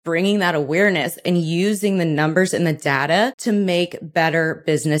bringing that awareness and using the numbers and the data to make better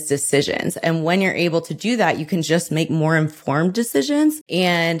business decisions. And when you're able to do that, you can just make more informed decisions.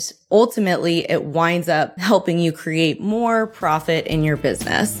 And ultimately, it winds up helping you create more profit in your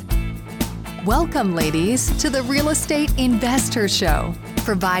business. Welcome, ladies, to the Real Estate Investor Show,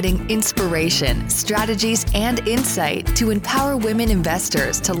 providing inspiration, strategies, and insight to empower women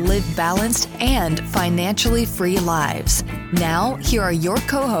investors to live balanced and financially free lives. Now, here are your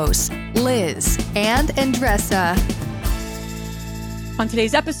co-hosts, Liz and Andressa. On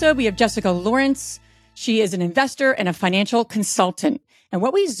today's episode, we have Jessica Lawrence. She is an investor and a financial consultant. And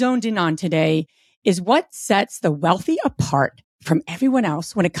what we zoned in on today is what sets the wealthy apart from everyone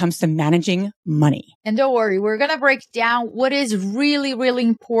else when it comes to managing money. And don't worry, we're going to break down what is really, really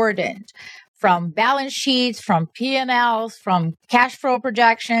important from balance sheets, from P&Ls, from cash flow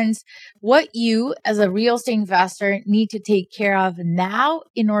projections, what you as a real estate investor need to take care of now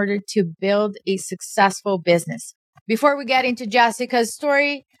in order to build a successful business. Before we get into Jessica's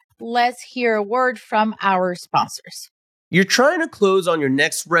story, let's hear a word from our sponsors. You're trying to close on your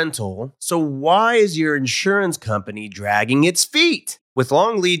next rental, so why is your insurance company dragging its feet? With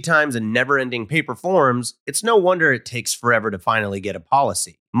long lead times and never-ending paper forms, it's no wonder it takes forever to finally get a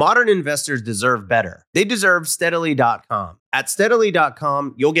policy. Modern investors deserve better. They deserve Steadily.com. At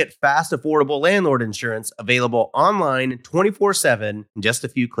Steadily.com, you'll get fast, affordable landlord insurance available online 24/7 in just a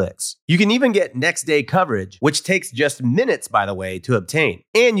few clicks. You can even get next-day coverage, which takes just minutes, by the way, to obtain.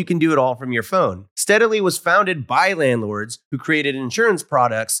 And you can do it all from your phone. Steadily was founded by landlords who created insurance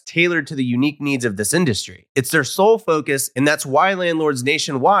products tailored to the unique needs of this industry. It's their sole focus, and that's why landlords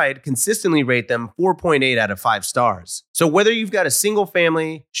nationwide consistently rate them 4.8 out of 5 stars. So whether you've got a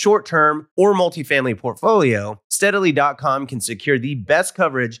single-family, short-term, or multifamily portfolio, Steadily.com can secure the best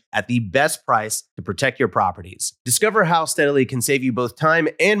coverage at the best price to protect your properties. Discover how Steadily can save you both time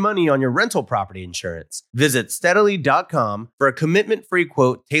and money on your rental property insurance. Visit Steadily.com for a commitment-free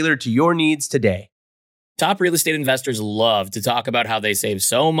quote tailored to your needs today. Top real estate investors love to talk about how they save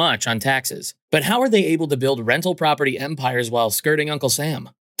so much on taxes. But how are they able to build rental property empires while skirting Uncle Sam?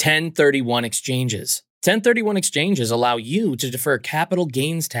 1031 exchanges. 1031 exchanges allow you to defer capital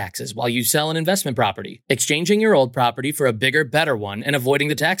gains taxes while you sell an investment property, exchanging your old property for a bigger, better one and avoiding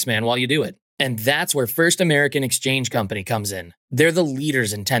the tax man while you do it. And that's where First American Exchange Company comes in. They're the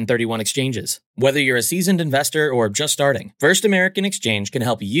leaders in 1031 exchanges. Whether you're a seasoned investor or just starting, First American Exchange can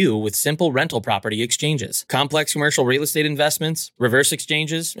help you with simple rental property exchanges, complex commercial real estate investments, reverse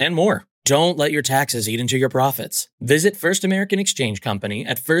exchanges, and more. Don't let your taxes eat into your profits. Visit First American Exchange Company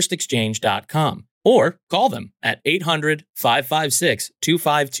at firstexchange.com. Or call them at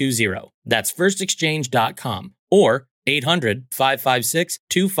 800-556-2520. That's firstexchange.com or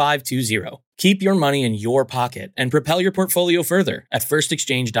 800-556-2520. Keep your money in your pocket and propel your portfolio further at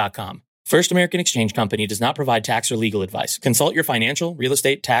firstexchange.com. First American Exchange Company does not provide tax or legal advice. Consult your financial, real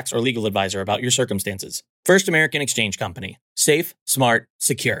estate, tax, or legal advisor about your circumstances. First American Exchange Company. Safe, smart,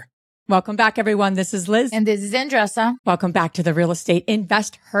 secure. Welcome back, everyone. This is Liz. And this is Andressa. Welcome back to the Real Estate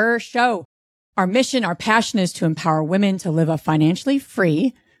Investor Show. Our mission, our passion is to empower women to live a financially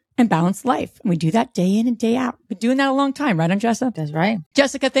free and balanced life. And we do that day in and day out. We've been doing that a long time, right, Andressa? That's right.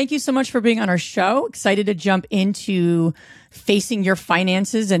 Jessica, thank you so much for being on our show. Excited to jump into facing your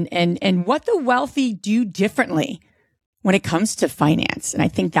finances and what the wealthy do differently when it comes to finance. And I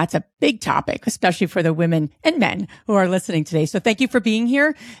think that's a big topic, especially for the women and men who are listening today. So thank you for being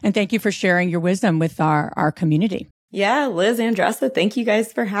here and thank you for sharing your wisdom with our community. Yeah, Liz, Andressa, thank you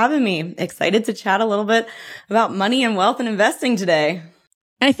guys for having me. Excited to chat a little bit about money and wealth and investing today.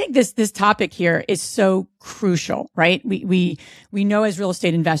 And I think this topic here is so crucial, right? We know as real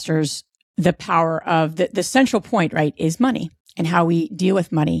estate investors, the power of the central point, right, is money and how we deal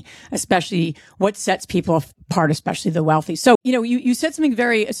with money, especially what sets people apart, especially the wealthy. So, you said something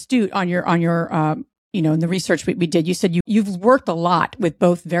very astute on your in the research we did. You said you've worked a lot with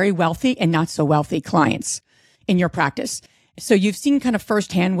both very wealthy and not so wealthy clients in your practice. So you've seen kind of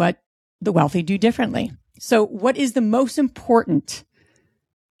firsthand what the wealthy do differently. So what is the most important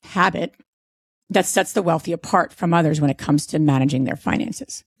habit that sets the wealthy apart from others when it comes to managing their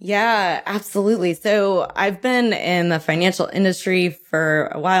finances? Yeah, absolutely. So I've been in the financial industry for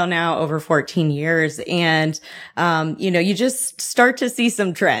a while now, over 14 years. And, you just start to see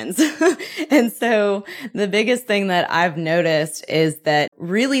some trends. And so the biggest thing that I've noticed is that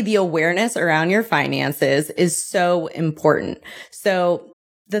really the awareness around your finances is so important. So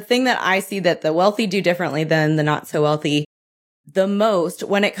the thing that I see that the wealthy do differently than the not so wealthy the most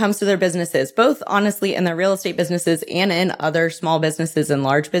when it comes to their businesses, both honestly in their real estate businesses and in other small businesses and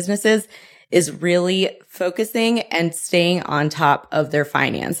large businesses, is really focusing and staying on top of their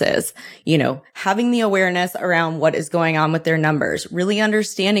finances. You know, having the awareness around what is going on with their numbers, really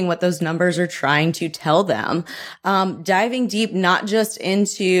understanding what those numbers are trying to tell them, diving deep, not just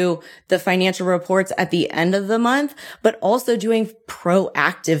into the financial reports at the end of the month, but also doing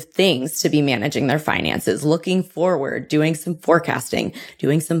proactive things to be managing their finances, looking forward, doing some forecasting,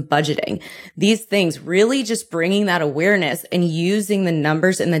 doing some budgeting. These things really just bringing that awareness and using the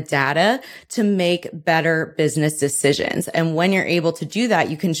numbers and the data to make better business decisions. And when you're able to do that,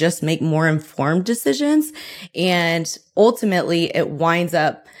 you can just make more informed decisions. And ultimately, it winds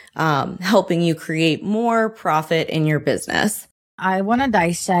up helping you create more profit in your business. I want to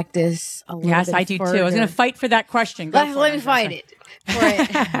dissect this a little bit. Yes, I do too. I was going to fight for that question. Let me fight it for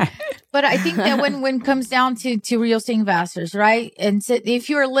it. But I think that when it comes down to real estate investors, right? And so if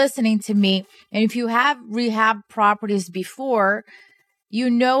you're listening to me and if you have rehab properties before, you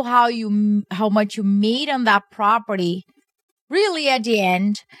know how much you made on that property really at the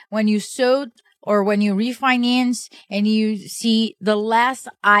end when you sold or when you refinance and you see the last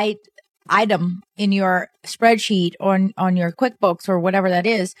item in your spreadsheet or on your QuickBooks or whatever that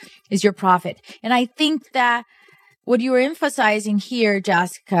is your profit. And I think that what you're emphasizing here,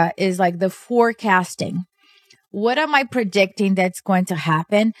 Jessica, is like the forecasting. What am I predicting that's going to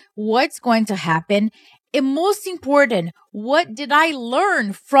happen? What's going to happen? And most important, what did I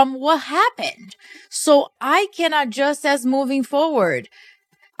learn from what happened? So I can adjust as moving forward.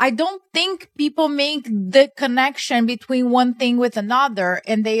 I don't think people make the connection between one thing with another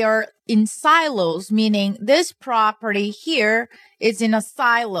and they are in silos, meaning this property here is in a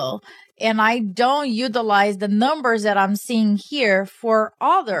silo and I don't utilize the numbers that I'm seeing here for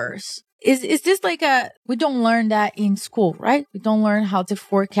others. Is this like we don't learn that in school, right? We don't learn how to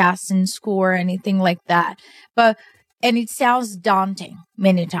forecast in school or anything like that. And it sounds daunting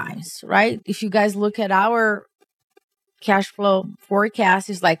many times, right? If you guys look at our cash flow forecast,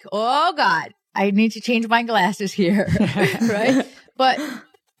 it's like, oh God, I need to change my glasses here, right? But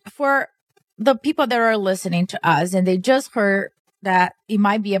for the people that are listening to us and they just heard that it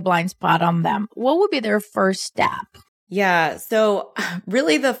might be a blind spot on them, what would be their first step? Yeah. So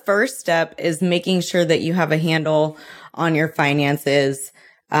really the first step is making sure that you have a handle on your finances,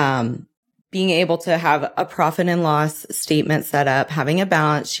 being able to have a profit and loss statement set up, having a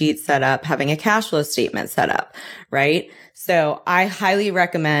balance sheet set up, having a cash flow statement set up, right? So I highly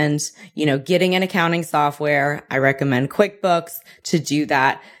recommend, getting an accounting software. I recommend QuickBooks to do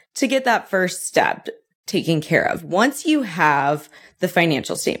that, to get that first step taken care of. Once you have the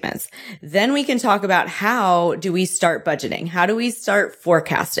financial statements, then we can talk about how do we start budgeting? How do we start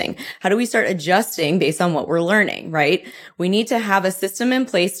forecasting? How do we start adjusting based on what we're learning, right? We need to have a system in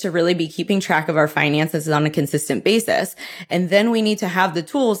place to really be keeping track of our finances on a consistent basis. And then we need to have the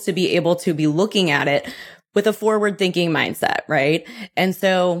tools to be able to be looking at it with a forward thinking mindset, right? And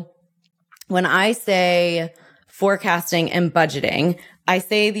so when I say forecasting and budgeting, I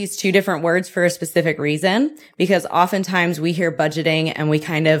say these two different words for a specific reason, because oftentimes we hear budgeting and we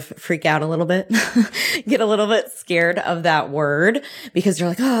kind of freak out a little bit, get a little bit scared of that word because you're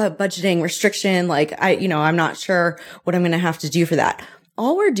like, oh, budgeting restriction. Like I'm not sure what I'm going to have to do for that.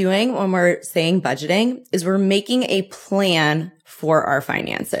 All we're doing when we're saying budgeting is we're making a plan for our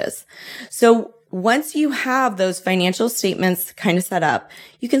finances. So once you have those financial statements kind of set up,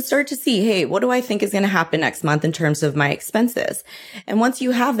 you can start to see, hey, what do I think is going to happen next month in terms of my expenses? And once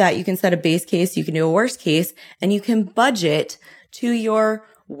you have that, you can set a base case, you can do a worst case, and you can budget to your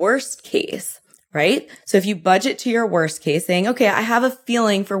worst case, right? So if you budget to your worst case saying, okay, I have a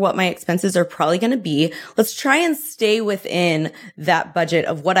feeling for what my expenses are probably going to be. Let's try and stay within that budget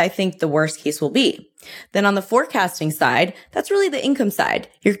of what I think the worst case will be. Then on the forecasting side, that's really the income side.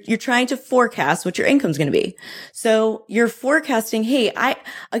 You're trying to forecast what your income's going to be. So you're forecasting, hey, I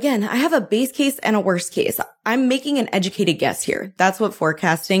have a base case and a worst case. I'm making an educated guess here. That's what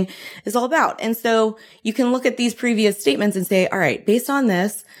forecasting is all about. And so you can look at these previous statements and say, all right, based on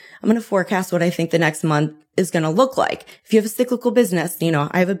this, I'm going to forecast what I think the next month is going to look like. If you have a cyclical business,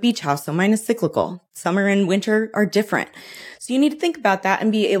 I have a beach house, so mine is cyclical. Summer and winter are different. So you need to think about that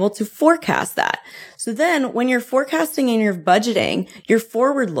and be able to forecast that. So then when you're forecasting and you're budgeting, you're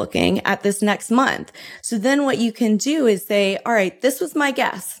forward looking at this next month. So then what you can do is say, all right, this was my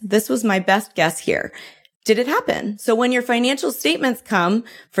guess. This was my best guess here. Did it happen? So when your financial statements come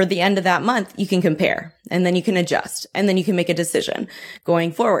for the end of that month, you can compare and then you can adjust and then you can make a decision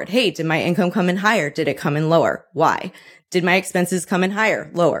going forward. Hey, did my income come in higher? Did it come in lower? Why? Did my expenses come in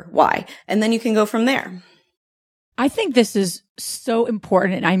higher, lower? Why? And then you can go from there. I think this is so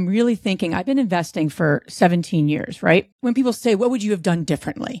important. And I'm really thinking, I've been investing for 17 years, right? When people say, what would you have done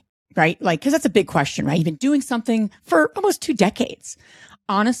differently? right? Like, cause that's a big question, right? You've been doing something for almost 2 decades.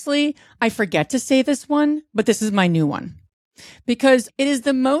 Honestly, I forget to say this one, but this is my new one because it is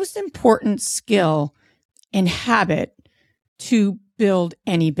the most important skill and habit to build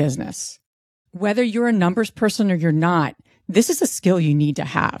any business. Whether you're a numbers person or you're not, this is a skill you need to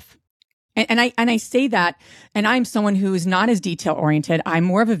have. And I say that, and I'm someone who is not as detail oriented. I'm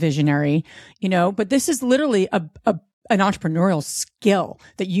more of a visionary, but this is literally an entrepreneurial skill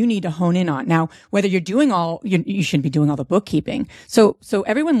that you need to hone in on. Now, whether you're doing you shouldn't be doing all the bookkeeping. So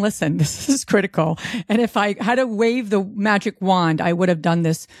everyone listen, this is critical. And if I had to wave the magic wand, we would have done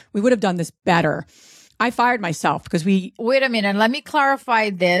this better. I fired myself because Wait a minute. Let me clarify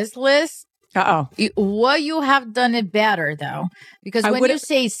this, Liz. What you have done it better, though? Because when you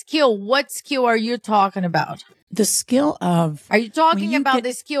say skill, what skill are you talking about? The skill of... Are you talking about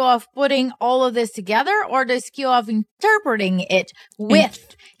the skill of putting all of this together or the skill of interpreting it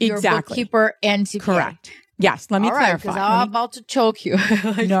with your bookkeeper and CPA? Correct. Yes, let me clarify. Because I'm about to choke you.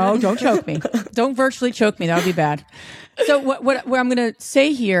 No, don't choke me. Don't virtually choke me. That would be bad. So what I'm going to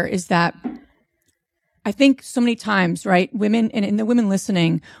say here is that I think so many times, right, women, and the women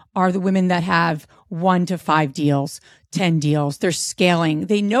listening are the women that have 1 to 5 deals, 10 deals. They're scaling.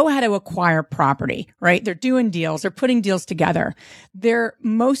 They know how to acquire property, right? They're doing deals. They're putting deals together.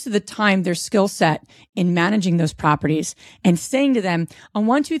 Most of the time, their skill set in managing those properties and saying to them, on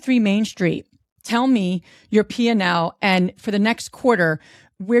 123 Main Street, tell me your P&L, and for the next quarter,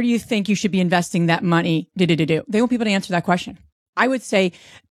 where do you think you should be investing that money? They want people to answer that question. I would say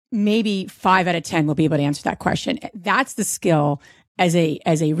maybe 5 out of 10 will be able to answer that question. That's the skill as a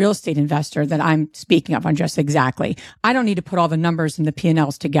real estate investor that I'm speaking of on just exactly. I don't need to put all the numbers and the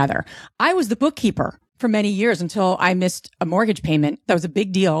P&Ls together. I was the bookkeeper for many years until I missed a mortgage payment. That was a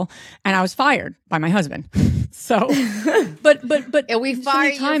big deal. And I was fired by my husband. So, but and we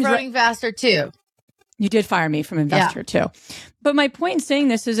fired you from Investor too. You did fire me from Investor too. But my point in saying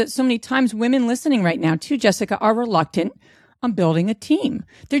this is that so many times women listening right now too, Jessica, are reluctant on building a team.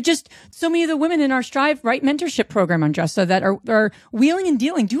 They're just so many of the women in our Strive Right mentorship program on Justa that are wheeling and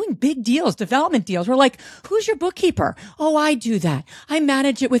dealing, doing big deals, development deals. We're like, who's your bookkeeper? Oh, I do that. I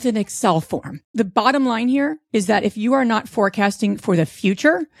manage it with an Excel form. The bottom line here is that if you are not forecasting for the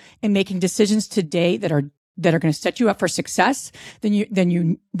future and making decisions today that are going to set you up for success,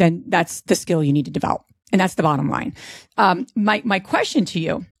 then that's the skill you need to develop. And that's the bottom line. My question to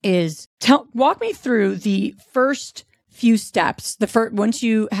you is walk me through the first few steps. Once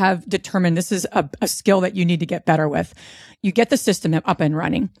you have determined this is a skill that you need to get better with, you get the system up and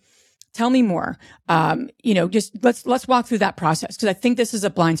running. Tell me more. Just let's walk through that process, because I think this is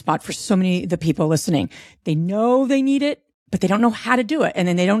a blind spot for so many of the people listening. They know they need it, but they don't know how to do it, and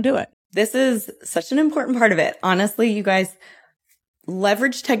then they don't do it. This is such an important part of it. Honestly, you guys,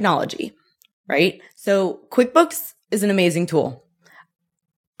 leverage technology, right? So QuickBooks is an amazing tool.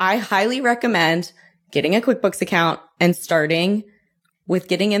 I highly recommend getting a QuickBooks account and starting with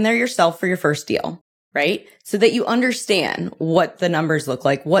getting in there yourself for your first deal, right? So that you understand what the numbers look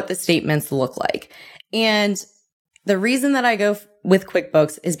like, what the statements look like. And the reason that I go with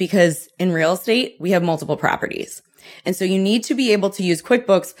QuickBooks is because in real estate, we have multiple properties. And so you need to be able to use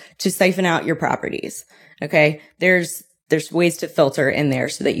QuickBooks to siphon out your properties. Okay. There's ways to filter in there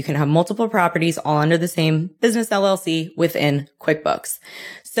so that you can have multiple properties all under the same business LLC within QuickBooks.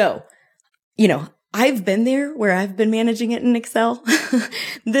 So, I've been there where I've been managing it in Excel.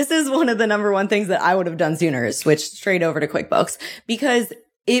 This is one of the number one things that I would have done sooner is switch straight over to QuickBooks, because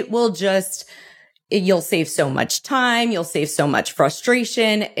you'll save so much time. You'll save so much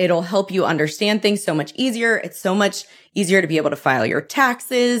frustration. It'll help you understand things so much easier. It's so much easier to be able to file your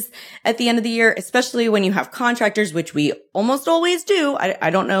taxes at the end of the year, especially when you have contractors, which we almost always do. I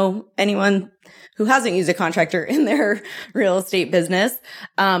don't know anyone who hasn't used a contractor in their real estate business.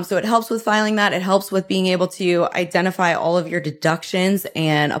 So it helps with filing that. It helps with being able to identify all of your deductions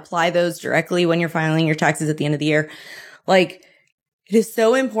and apply those directly when you're filing your taxes at the end of the year. Like, it is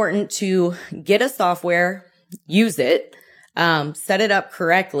so important to get a software, use it, set it up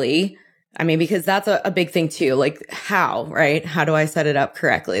correctly. I mean, because that's a big thing too. Like right? How do I set it up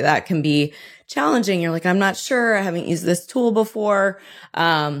correctly? That can be challenging. You're like, I'm not sure. I haven't used this tool before.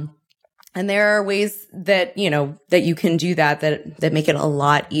 And there are ways that, that you can do that make it a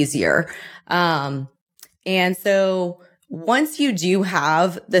lot easier. And so once you do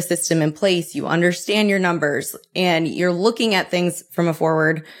have the system in place, you understand your numbers and you're looking at things from a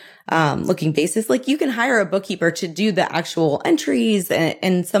forward, looking basis, like you can hire a bookkeeper to do the actual entries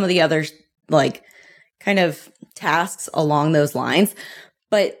and some of the other like kind of tasks along those lines.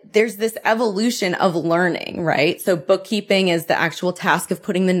 But there's this evolution of learning, right? So bookkeeping is the actual task of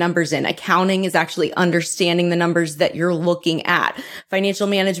putting the numbers in. Accounting is actually understanding the numbers that you're looking at. Financial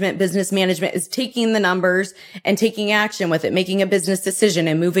management, business management is taking the numbers and taking action with it, making a business decision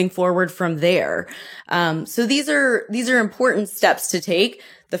and moving forward from there. So these are important steps to take.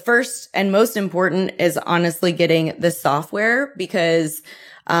 The first and most important is honestly getting the software, because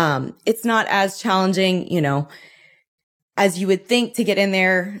it's not as challenging, as you would think to get in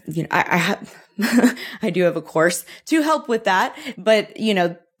there. I have, I do have a course to help with that, but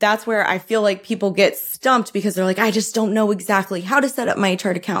that's where I feel like people get stumped, because they're like, I just don't know exactly how to set up my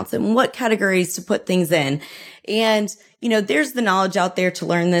chart accounts and what categories to put things in. And, there's the knowledge out there to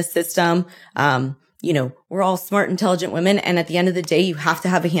learn this system. We're all smart, intelligent women. And at the end of the day, you have to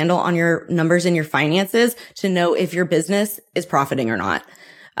have a handle on your numbers and your finances to know if your business is profiting or not.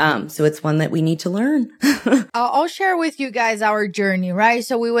 So it's one that we need to learn. I'll share with you guys our journey, right?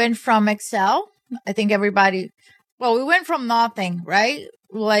 So we went from Excel. I think we went from nothing, right?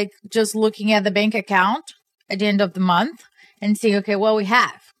 Like just looking at the bank account at the end of the month and seeing, okay, what we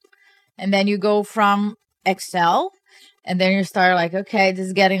have. And then you go from Excel, and then you start like, okay, this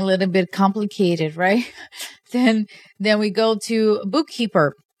is getting a little bit complicated, right? Then we go to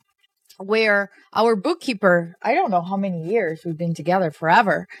bookkeeper, where our bookkeeper, I don't know how many years we've been together,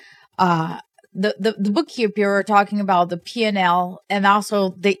 forever. The bookkeeper, we're talking about the P&L and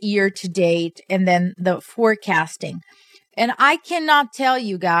also the year to date, and then the forecasting. And I cannot tell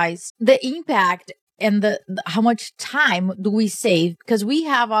you guys the impact and the how much time do we save, because we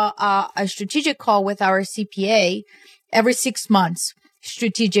have a strategic call with our CPA every 6 months.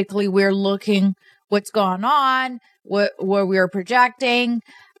 Strategically, we're looking what's going on, what we're projecting,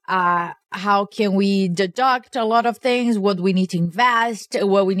 how can we deduct a lot of things, what we need to invest,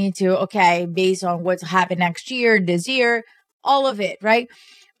 what we need to, based on what's happened next year, this year, all of it, right?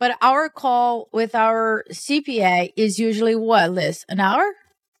 But our call with our CPA is usually what, Liz? An hour,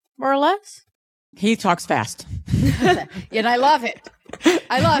 more or less? He talks fast. And I love it.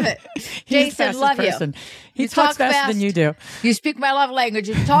 Jason, love you. He talks faster than you do. You speak my love language.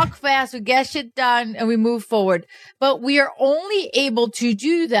 You talk fast, we get shit done, and we move forward. But we are only able to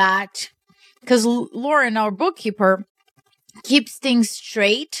do that because Lauren, our bookkeeper, keeps things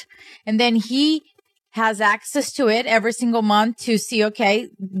straight. And then he has access to it every single month to see,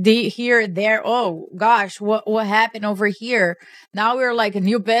 here, there, oh gosh, what happened over here? Now we're like a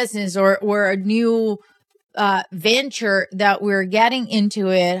new business or we're a new venture that we're getting into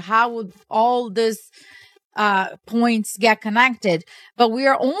it. How would all this points get connected? But we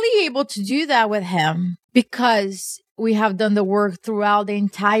are only able to do that with him because we have done the work throughout the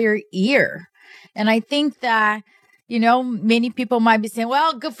entire year. And I think that, many people might be saying,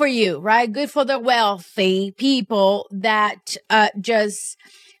 well, good for you, right? Good for the wealthy people that just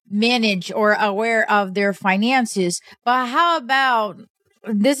manage or are aware of their finances. But how about,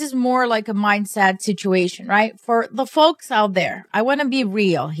 this is more like a mindset situation, right? For the folks out there, I want to be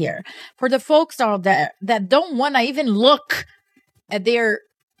real here. For the folks out there that don't want to even look at their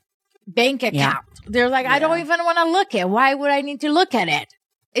bank account. They're like, I don't even want to look at it. Why would I need to look at it?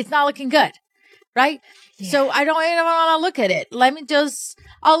 It's not looking good, right? So I don't even want to look at it.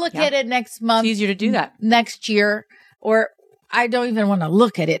 I'll look at it next month. It's easier to do that. Next year, or I don't even want to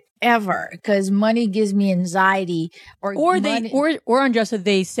look at it ever because money gives me anxiety. Or Andressa,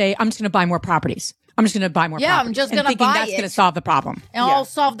 they say, I'm just going to buy more properties. I'm just going to buy more properties. I'm just going to buy that's going to solve the problem. And I'll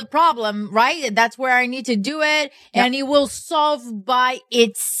solve the problem, right? That's where I need to do it. And it will solve by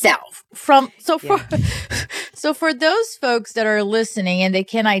itself. So for those folks that are listening and they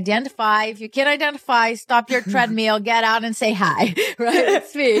can identify, if you can identify, stop your treadmill, get out and say hi, right?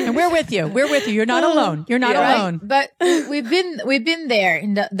 It's me. And we're with you. You're not alone. You're not alone. Right? But we've been there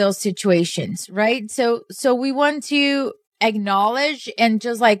in those situations, right? So we want to acknowledge and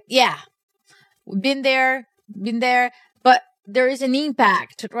just like, we've been there, but there is an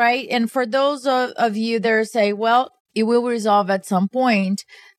impact, right? And for those of you that say, well, it will resolve at some point,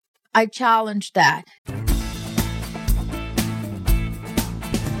 I challenge that.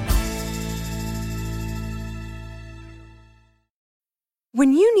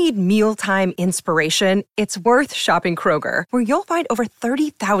 When you need mealtime inspiration, it's worth shopping Kroger, where you'll find over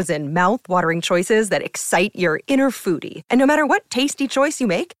 30,000 mouth-watering choices that excite your inner foodie. And no matter what tasty choice you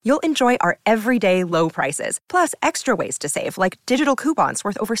make, you'll enjoy our everyday low prices, plus extra ways to save, like digital coupons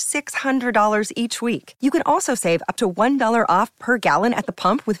worth over $600 each week. You can also save up to $1 off per gallon at the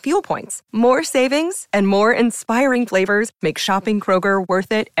pump with fuel points. More savings and more inspiring flavors make shopping Kroger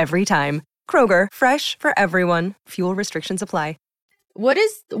worth it every time. Kroger, fresh for everyone. Fuel restrictions apply. What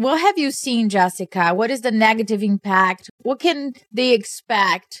have you seen, Jessica? What is the negative impact? What can they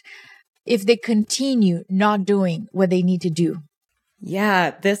expect if they continue not doing what they need to do?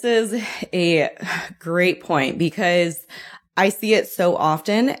 Yeah, this is a great point because I see it so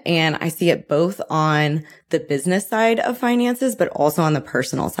often, and I see it both on the business side of finances, but also on the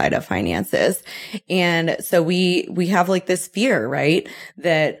personal side of finances. And so we have like this fear, right?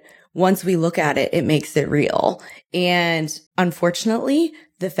 That once we look at it, it makes it real. And unfortunately,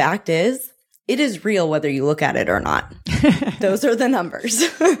 the fact is, it is real whether you look at it or not. Those are the numbers.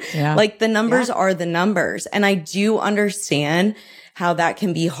 Yeah. Like the numbers are the numbers. And I do understand how that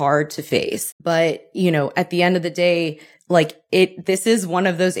can be hard to face. But, at the end of the day, this is one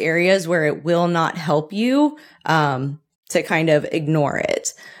of those areas where it will not help you, to kind of ignore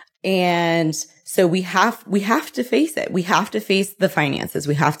it. And so we have to face it. We have to face the finances.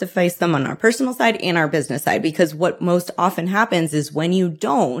 We have to face them on our personal side and our business side, because what most often happens is when you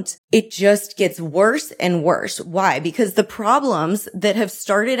don't, it just gets worse and worse. Why? Because the problems that have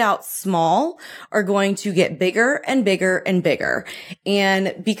started out small are going to get bigger and bigger and bigger.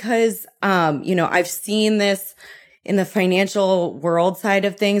 And because, I've seen this in the financial world side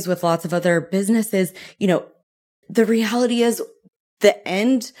of things with lots of other businesses, the reality is the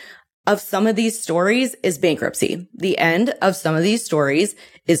end of some of these stories is bankruptcy. The end of some of these stories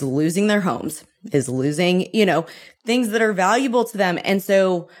is losing their homes, is losing, things that are valuable to them. And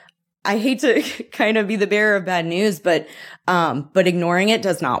so I hate to kind of be the bearer of bad news, but ignoring it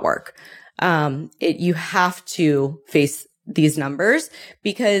does not work. You have to face these numbers,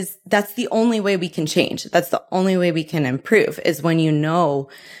 because that's the only way we can change. That's the only way we can improve, is when you know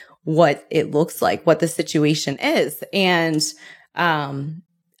what it looks like, what the situation is. And,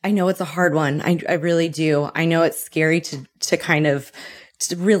 I know it's a hard one. I really do. I know it's scary to kind of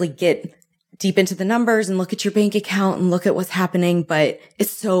to really get deep into the numbers and look at your bank account and look at what's happening, but it's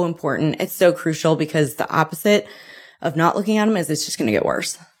so important. It's so crucial, because the opposite of not looking at them is it's just going to get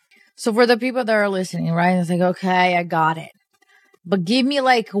worse. So for the people that are listening, right, it's like, okay, I got it. But give me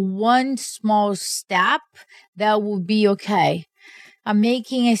like one small step that will be okay. I'm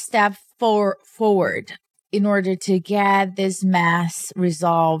making a step forward in order to get this mess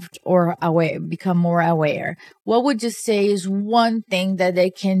resolved or become more aware. What would you say is one thing that they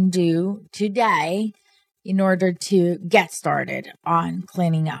can do today in order to get started on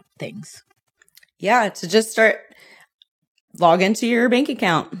cleaning up things? Yeah, to just log into your bank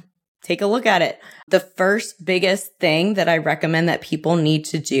account. Take a look at it. The first biggest thing that I recommend that people need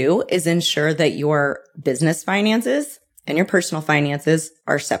to do is ensure that your business finances and your personal finances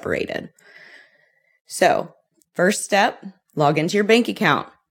are separated. So, first step, log into your bank account.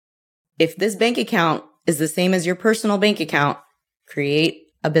 If this bank account is the same as your personal bank account, create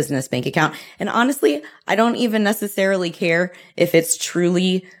a business bank account. And honestly, I don't even necessarily care if it's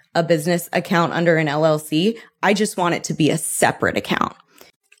truly a business account under an LLC. I just want it to be a separate account.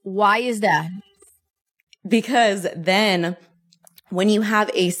 Why is that? Because then when you have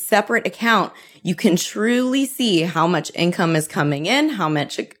a separate account, you can truly see how much income is coming in, how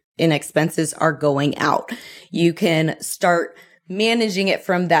much in expenses are going out. You can start managing it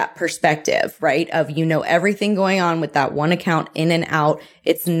from that perspective, right? Of, everything going on with that one account in and out.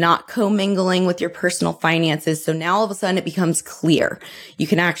 It's not commingling with your personal finances. So now all of a sudden it becomes clear. You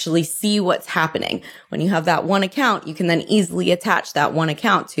can actually see what's happening. When you have that one account, you can then easily attach that one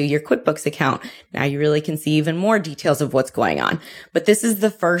account to your QuickBooks account. Now you really can see even more details of what's going on. But this is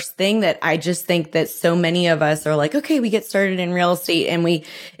the first thing that I just think that so many of us are like, okay, we get started in real estate, and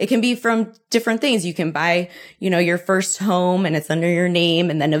it can be from different things. You can buy, your first home and it's under your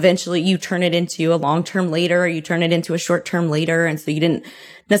name, and then eventually you turn it into a long-term later, or you turn it into a short-term later. And so you didn't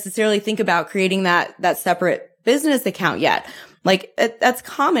necessarily think about creating that separate business account yet. Like that's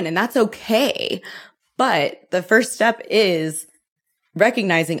common, and that's okay. But the first step is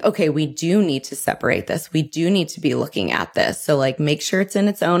recognizing, okay, we do need to separate this. We do need to be looking at this. So make sure it's in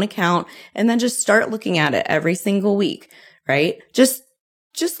its own account, and then just start looking at it every single week, right? Just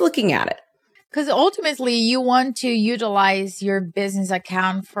looking at it. Because ultimately you want to utilize your business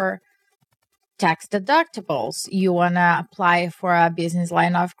account for tax deductibles. You want to apply for a business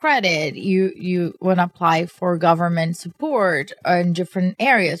line of credit. You want to apply for government support in different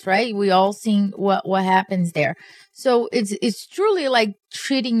areas, right? We all seen what happens there. So it's truly like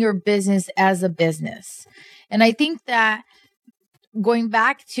treating your business as a business. And I think that going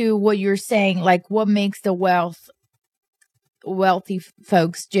back to what you're saying, like what makes the wealthy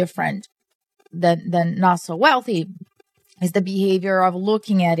folks different than not so wealthy is the behavior of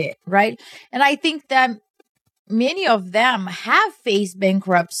looking at it, right? And I think that many of them have faced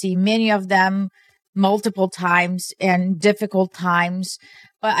bankruptcy. Many of them multiple times and difficult times.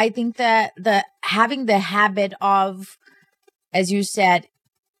 But I think that having the habit of, as you said,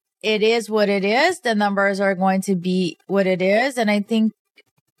 it is what it is. The numbers are going to be what it is. And I think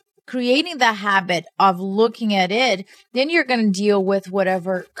creating the habit of looking at it, then you're going to deal with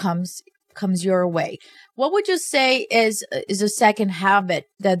whatever comes your way. What would you say is a second habit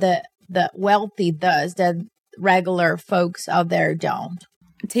that the wealthy does that regular folks out there don't?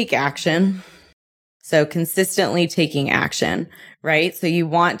 Take action. So consistently taking action, right? So you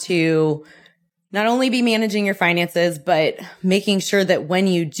want to not only be managing your finances, but making sure that when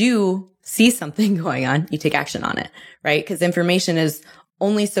you do see something going on, you take action on it, right? Because information is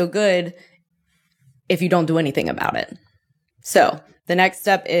only so good if you don't do anything about it. So the next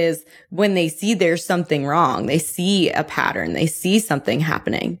step is when they see there's something wrong, they see a pattern, they see something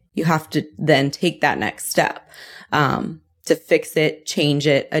happening, you have to then take that next step to fix it, change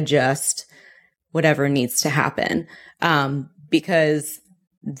it, adjust, whatever needs to happen. Because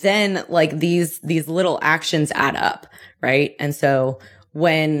then like these little actions add up, right? And so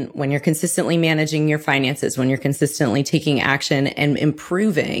when you're consistently managing your finances, when you're consistently taking action and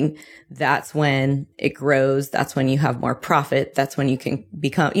improving, that's when it grows. That's when you have more profit. That's when you can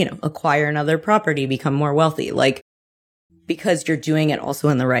become, acquire another property, become more wealthy, like because you're doing it also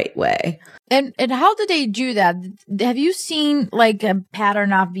in the right way. And how do they do that? Have you seen like a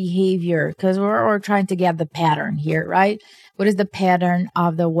pattern of behavior? Because we're trying to get the pattern here, right? What is the pattern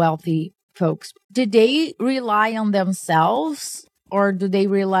of the wealthy folks? Did they rely on themselves? Or do they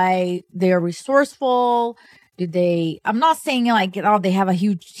rely, they're resourceful? I'm not saying like, they have a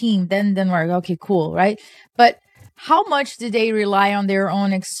huge team, then we're okay, cool, right? But how much do they rely on their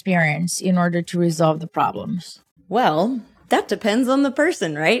own experience in order to resolve the problems? Well, that depends on the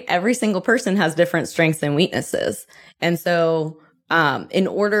person, right? Every single person has different strengths and weaknesses. And so, in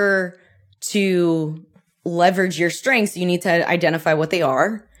order to leverage your strengths, you need to identify what they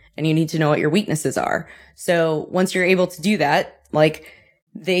are and you need to know what your weaknesses are. So once you're able to do that, like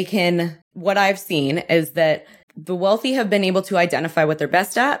what I've seen is that the wealthy have been able to identify what they're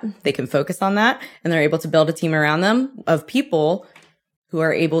best at. They can focus on that and they're able to build a team around them of people who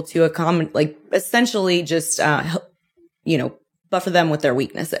are able to accommodate, like essentially just, buffer them with their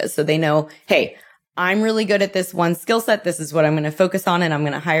weaknesses. So they know, hey, I'm really good at this one skill set. This is what I'm going to focus on. And I'm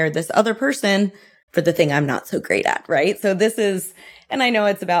going to hire this other person for the thing I'm not so great at. Right. So and I know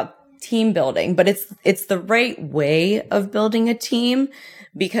it's about team building, but it's the right way of building a team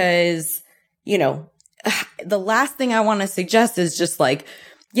because, the last thing I want to suggest is just like,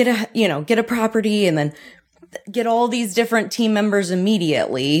 get a property and then get all these different team members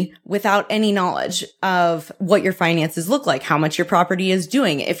immediately without any knowledge of what your finances look like, how much your property is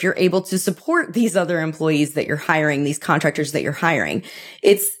doing. If you're able to support these other employees that you're hiring, these contractors that you're hiring,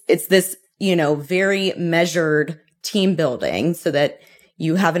 it's this, very measured team building so that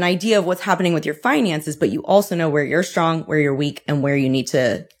you have an idea of what's happening with your finances, but you also know where you're strong, where you're weak, and where you need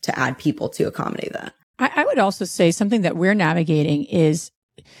to add people to accommodate that. I would also say something that we're navigating is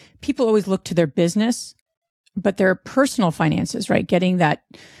people always look to their business, but their personal finances, right? Getting that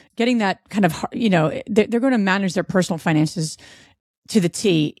kind of, they're going to manage their personal finances to the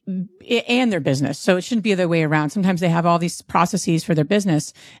T and their business. So it shouldn't be the other way around. Sometimes they have all these processes for their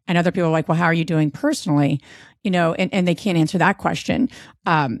business and other people are like, well, how are you doing personally? And they can't answer that question.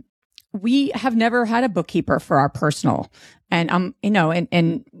 We have never had a bookkeeper for our personal and,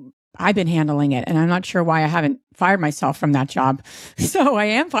 and I've been handling it and I'm not sure why I haven't fired myself from that job. So I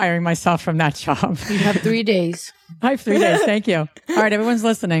am firing myself from that job. You have 3 days. I have 3 days. Thank you. All right. Everyone's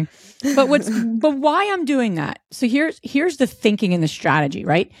listening. But why I'm doing that. So here's the thinking and the strategy,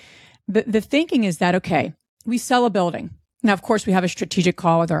 right? The thinking is that, okay, we sell a building. Now, of course, we have a strategic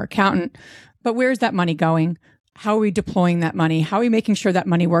call with our accountant, but where's that money going? How are we deploying that money? How are we making sure that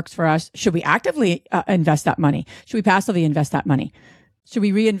money works for us? Should we actively invest that money? Should we passively invest that money? Should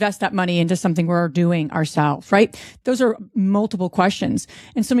we reinvest that money into something we're doing ourselves, right? Those are multiple questions.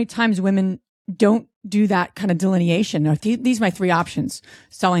 And so many times women don't do that kind of delineation. These are my 3 options,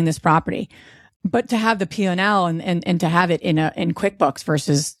 selling this property. But to have the P&L and to have it in QuickBooks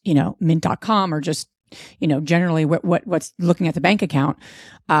versus, Mint.com or just, generally what's looking at the bank account,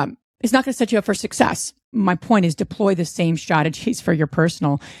 it's not going to set you up for success. My point is deploy the same strategies for your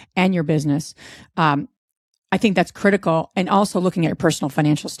personal and your business. I think that's critical. And also looking at your personal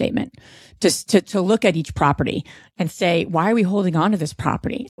financial statement, just to look at each property and say, why are we holding on to this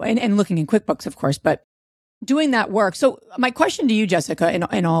property? And looking in QuickBooks, of course, but doing that work. So my question to you, Jessica,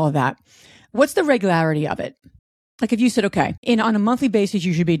 in all of that, what's the regularity of it? Like if you said, okay, on a monthly basis,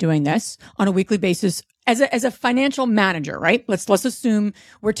 you should be doing this. On a weekly basis, as a financial manager, right? Let's assume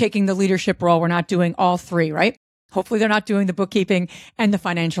we're taking the leadership role. We're not doing all three, right? Hopefully they're not doing the bookkeeping and the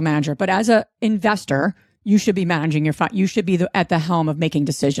financial manager. But as an investor, you should be managing you should be at the helm of making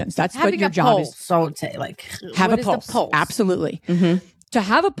decisions. That's what your job is. So I would say, like, have a pulse. Absolutely. Mm-hmm. To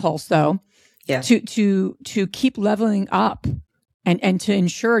have a pulse, though, to keep leveling up and to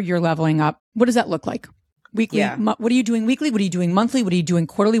ensure you're leveling up, what does that look like? Weekly? What are you doing weekly? What are you doing monthly? What are you doing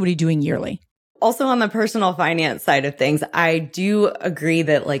quarterly? What are you doing yearly? Also on the personal finance side of things, I do agree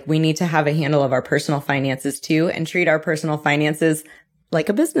that like we need to have a handle of our personal finances too and treat our personal finances like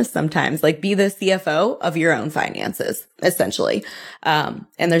a business sometimes, like be the CFO of your own finances, essentially. And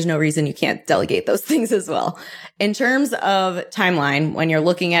there's no reason you can't delegate those things as well. In terms of timeline, when you're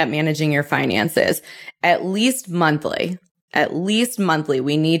looking at managing your finances, at least monthly,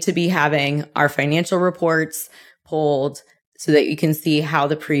 we need to be having our financial reports pulled so that you can see how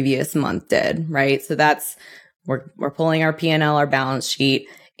the previous month did, right? So that's, we're pulling our P&L, our balance sheet,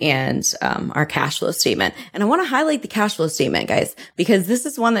 and our cash flow statement. And I want to highlight the cash flow statement, guys, because this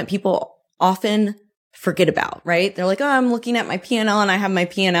is one that people often forget about, right? They're like, oh, I'm looking at my P&L and I have my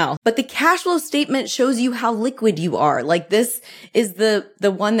P&L. But the cash flow statement shows you how liquid you are. Like this is the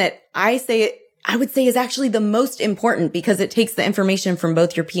one that I would say is actually the most important because it takes the information from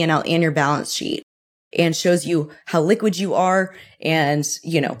both your P&L and your balance sheet and shows you how liquid you are and,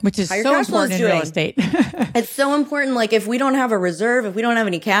 which is so important in real estate. It's so important. Like if we don't have a reserve, if we don't have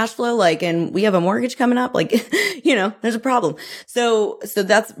any cash flow, like, and we have a mortgage coming up, like, there's a problem. So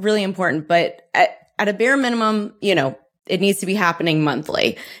that's really important. But at a bare minimum, it needs to be happening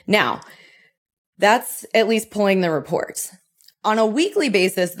monthly. Now, that's at least pulling the reports. On a weekly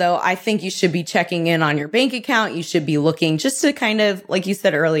basis, though, I think you should be checking in on your bank account. You should be looking just to kind of, like you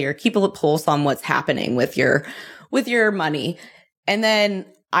said earlier, keep a pulse on what's happening with your money. And then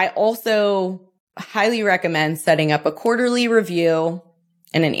I also highly recommend setting up a quarterly review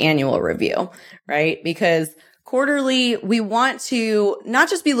and an annual review, right? Because quarterly, we want to not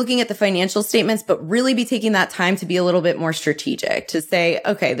just be looking at the financial statements, but really be taking that time to be a little bit more strategic to say,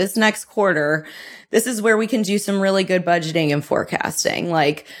 okay, this next quarter, this is where we can do some really good budgeting and forecasting.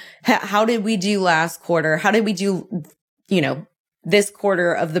 Like, how did we do last quarter? How did we do, this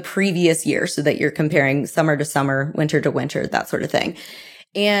quarter of the previous year so that you're comparing summer to summer, winter to winter, that sort of thing.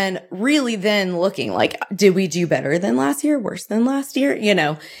 And really then looking like, did we do better than last year, worse than last year?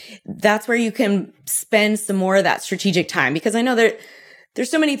 That's where you can spend some more of that strategic time because I know there's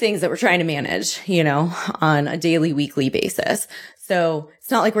so many things that we're trying to manage, on a daily, weekly basis. So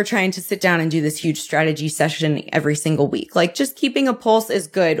it's not like we're trying to sit down and do this huge strategy session every single week. Like just keeping a pulse is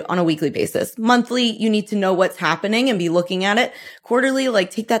good on a weekly basis. Monthly, you need to know what's happening and be looking at it. Quarterly, like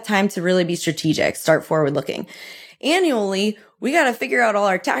take that time to really be strategic, start forward looking. Annually, we got to figure out all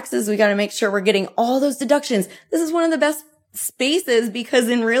our taxes. We got to make sure we're getting all those deductions. This is one of the best spaces because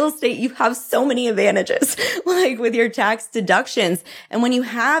in real estate, you have so many advantages, like with your tax deductions. And when you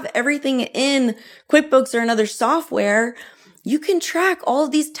have everything in QuickBooks or another software, you can track all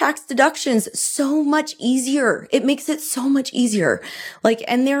of these tax deductions so much easier. It makes it so much easier.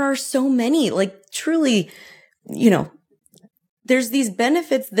 And there are so many, truly, there's these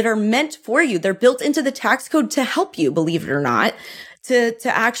benefits that are meant for you. They're built into the tax code to help you, believe it or not, to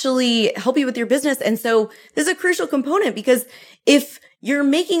actually help you with your business. And so this is a crucial component because if you're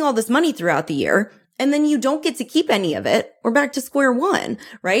making all this money throughout the year and then you don't get to keep any of it, we're back to square one,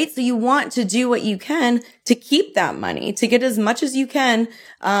 right? So you want to do what you can to keep that money, to get as much as you can,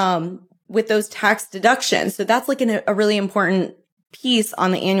 with those tax deductions. So that's like a really important piece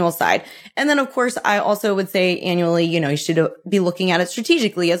on the annual side. And then of course, I also would say annually, you should be looking at it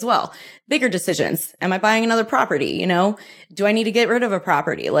strategically as well. Bigger decisions. Am I buying another property? Do I need to get rid of a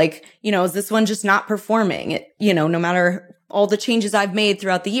property? Is this one just not performing? No matter all the changes I've made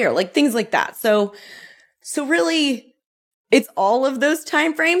throughout the year, things like that. So really it's all of those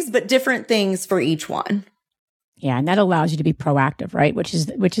time frames, but different things for each one. Yeah, and that allows you to be proactive, right? Which is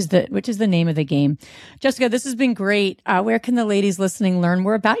the name of the game. Jessica, this has been great. Where can the ladies listening learn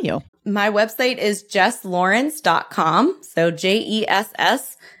more about you? My website is jesslawrence.com. So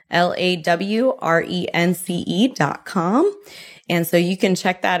JESSLAWRENCE.com. And so you can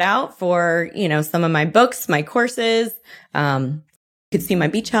check that out for, some of my books, my courses. You could see my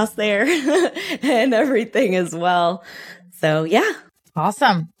beach house there and everything as well. So yeah.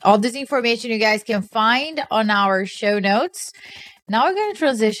 Awesome. All this information you guys can find on our show notes. Now we're going to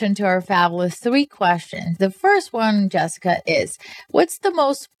transition to our fabulous 3 questions. The first one, Jessica, is what's the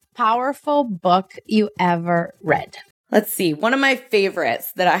most powerful book you ever read? Let's see. One of my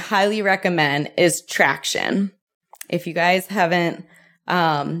favorites that I highly recommend is Traction. If you guys haven't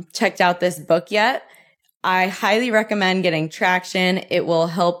checked out this book yet, I highly recommend getting Traction. It will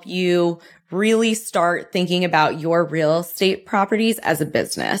help you really start thinking about your real estate properties as a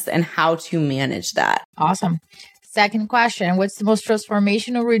business and how to manage that. Awesome. Second question, what's the most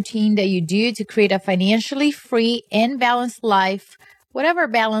transformational routine that you do to create a financially free and balanced life, whatever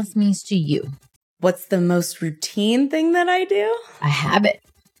balance means to you? What's the most routine thing that I do? A habit.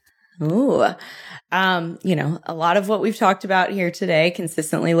 Ooh, a lot of what we've talked about here today,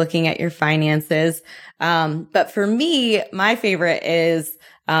 consistently looking at your finances. But for me, my favorite is,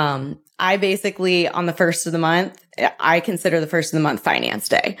 I basically, on the first of the month, I consider the first of the month finance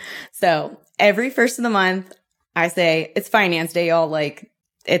day. So every first of the month, I say, it's finance day, y'all. Like,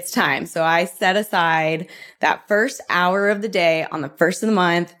 it's time. So I set aside that first hour of the day on the first of the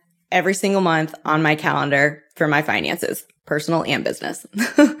month, every single month on my calendar for my finances, personal and business.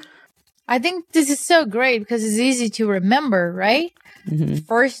 I think this is so great because it's easy to remember, right? Mm-hmm.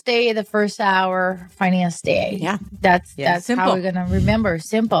 First day, the first hour, finance day. Yeah. That's simple. how we're going to remember.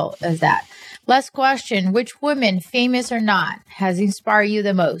 Simple as that. Last question. Which woman, famous or not, has inspired you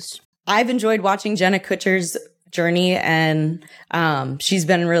the most? I've enjoyed watching Jenna Kutcher's journey, and she's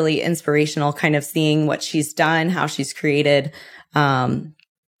been really inspirational, kind of seeing what she's done, how she's created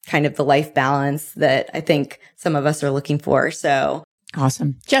kind of the life balance that I think some of us are looking for. So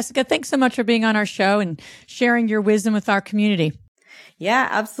awesome. Jessica, thanks so much for being on our show and sharing your wisdom with our community. Yeah,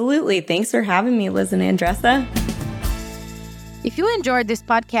 absolutely. Thanks for having me, Liz and Andressa. If you enjoyed this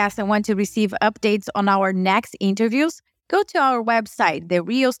podcast and want to receive updates on our next interviews, go to our website,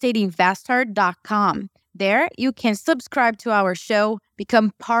 therealestateinvestor.com. There, you can subscribe to our show,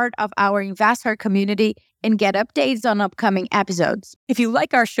 become part of our investor community, and get updates on upcoming episodes. If you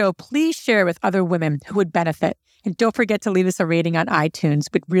like our show, please share with other women who would benefit. And don't forget to leave us a rating on iTunes.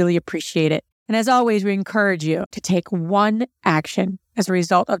 We'd really appreciate it. And as always, we encourage you to take one action as a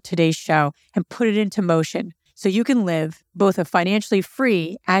result of today's show and put it into motion so you can live both a financially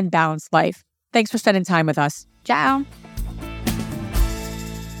free and balanced life. Thanks for spending time with us. Ciao.